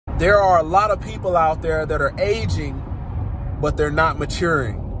There are a lot of people out there that are aging, but they're not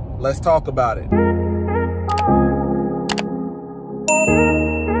maturing. Let's talk about it.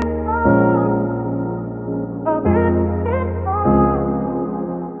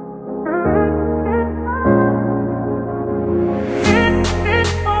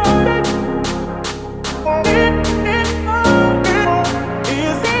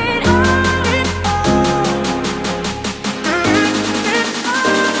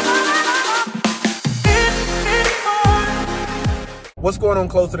 What's going on,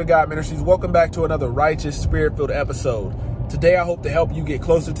 Closer to God Ministries? Welcome back to another righteous, spirit-filled episode. Today, I hope to help you get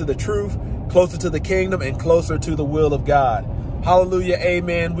closer to the truth, closer to the kingdom, and closer to the will of God. Hallelujah,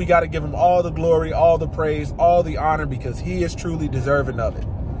 amen. We got to give him all the glory, all the praise, all the honor, because he is truly deserving of it.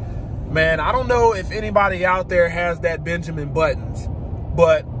 Man, I don't know if anybody out there has that Benjamin Buttons,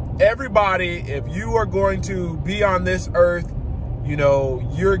 but everybody, if you are going to be on this earth, you know,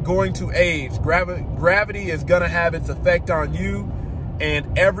 you're going to age. Gravity is going to have its effect on you.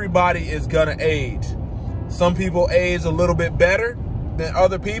 And everybody is gonna age. Some people age a little bit better than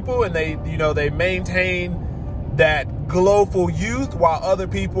other people, and they maintain that glowful youth, while other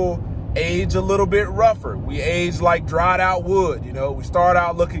people age a little bit rougher. We age like dried out wood. You know, we start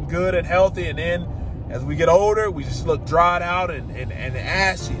out looking good and healthy, and then as we get older, we just look dried out and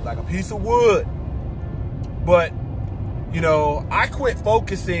ashy, like a piece of wood. But, you know, I quit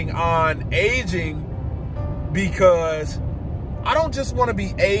focusing on aging because I don't just want to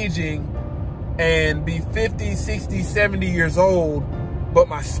be aging and be 50, 60, 70 years old, but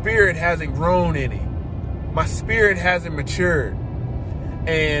my spirit hasn't grown any. My spirit hasn't matured.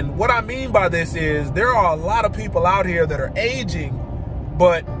 And what I mean by this is there are a lot of people out here that are aging,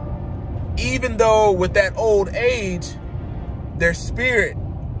 but even though with that old age, their spirit,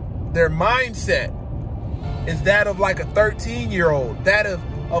 their mindset is that of like a 13-year-old, that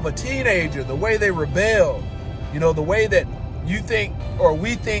of a teenager, the way they rebel, you know, the way that you think, or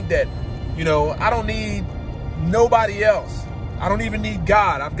we think that, you know, I don't need nobody else. I don't even need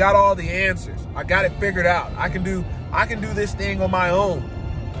God. I've got all the answers. I got it figured out. I can do this thing on my own.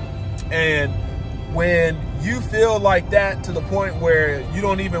 And when you feel like that to the point where you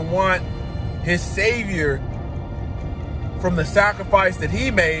don't even want his Savior from the sacrifice that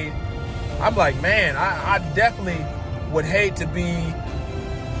he made, I'm like, man, I definitely would hate to be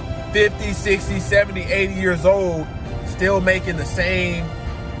 50, 60, 70, 80 years old still making the same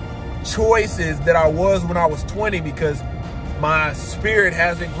choices that I was when I was 20, because my spirit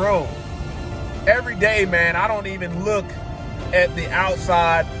hasn't grown. Every day, man, I don't even look at the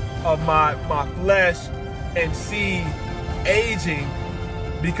outside of my flesh and see aging,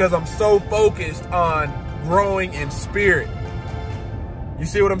 because I'm so focused on growing in spirit. You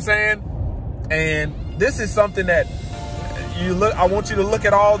see what I'm saying? And this is something that I want you to look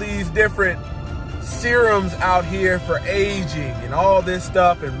at all these different serums out here for aging and all this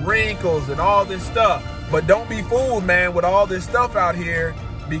stuff, and wrinkles and all this stuff. But don't be fooled, man, with all this stuff out here,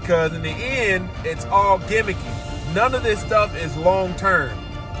 because in the end, it's all gimmicky. None of this stuff is long term.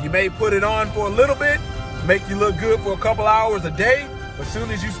 You may put it on for a little bit, make you look good for a couple hours a day, but as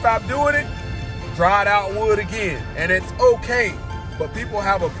soon as you stop doing it, dried out wood again. And it's okay. But people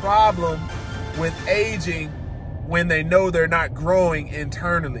have a problem with aging when they know they're not growing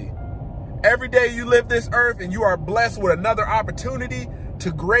internally. Every day you live this earth and you are blessed with another opportunity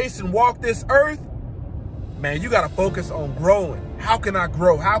to grace and walk this earth, man, you got to focus on growing. How can I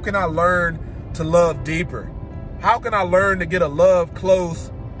grow? How can I learn to love deeper? How can I learn to get a love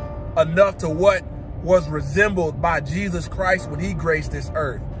close enough to what was resembled by Jesus Christ when he graced this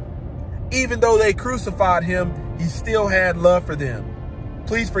earth? Even though they crucified him, he still had love for them.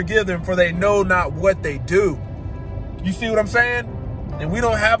 Please forgive them, for they know not what they do. You see what I'm saying? And we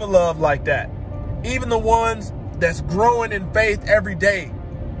don't have a love like that. Even the ones that's growing in faith every day,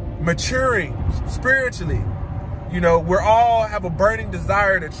 maturing spiritually, you know, we're all have a burning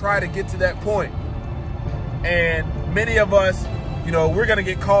desire to try to get to that point. And many of us, you know, we're going to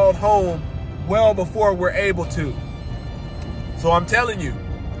get called home well before we're able to. So I'm telling you,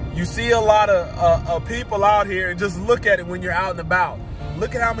 you see a lot of people out here, and just look at it when you're out and about.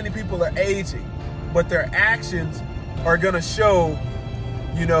 Look at how many people are aging, but their actions are going to show,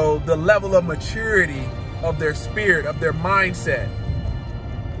 you know, the level of maturity of their spirit, of their mindset.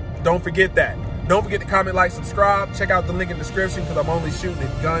 Don't forget that. Don't forget to comment, like, subscribe. Check out the link in the description, because I'm only shooting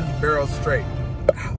it gun barrel straight.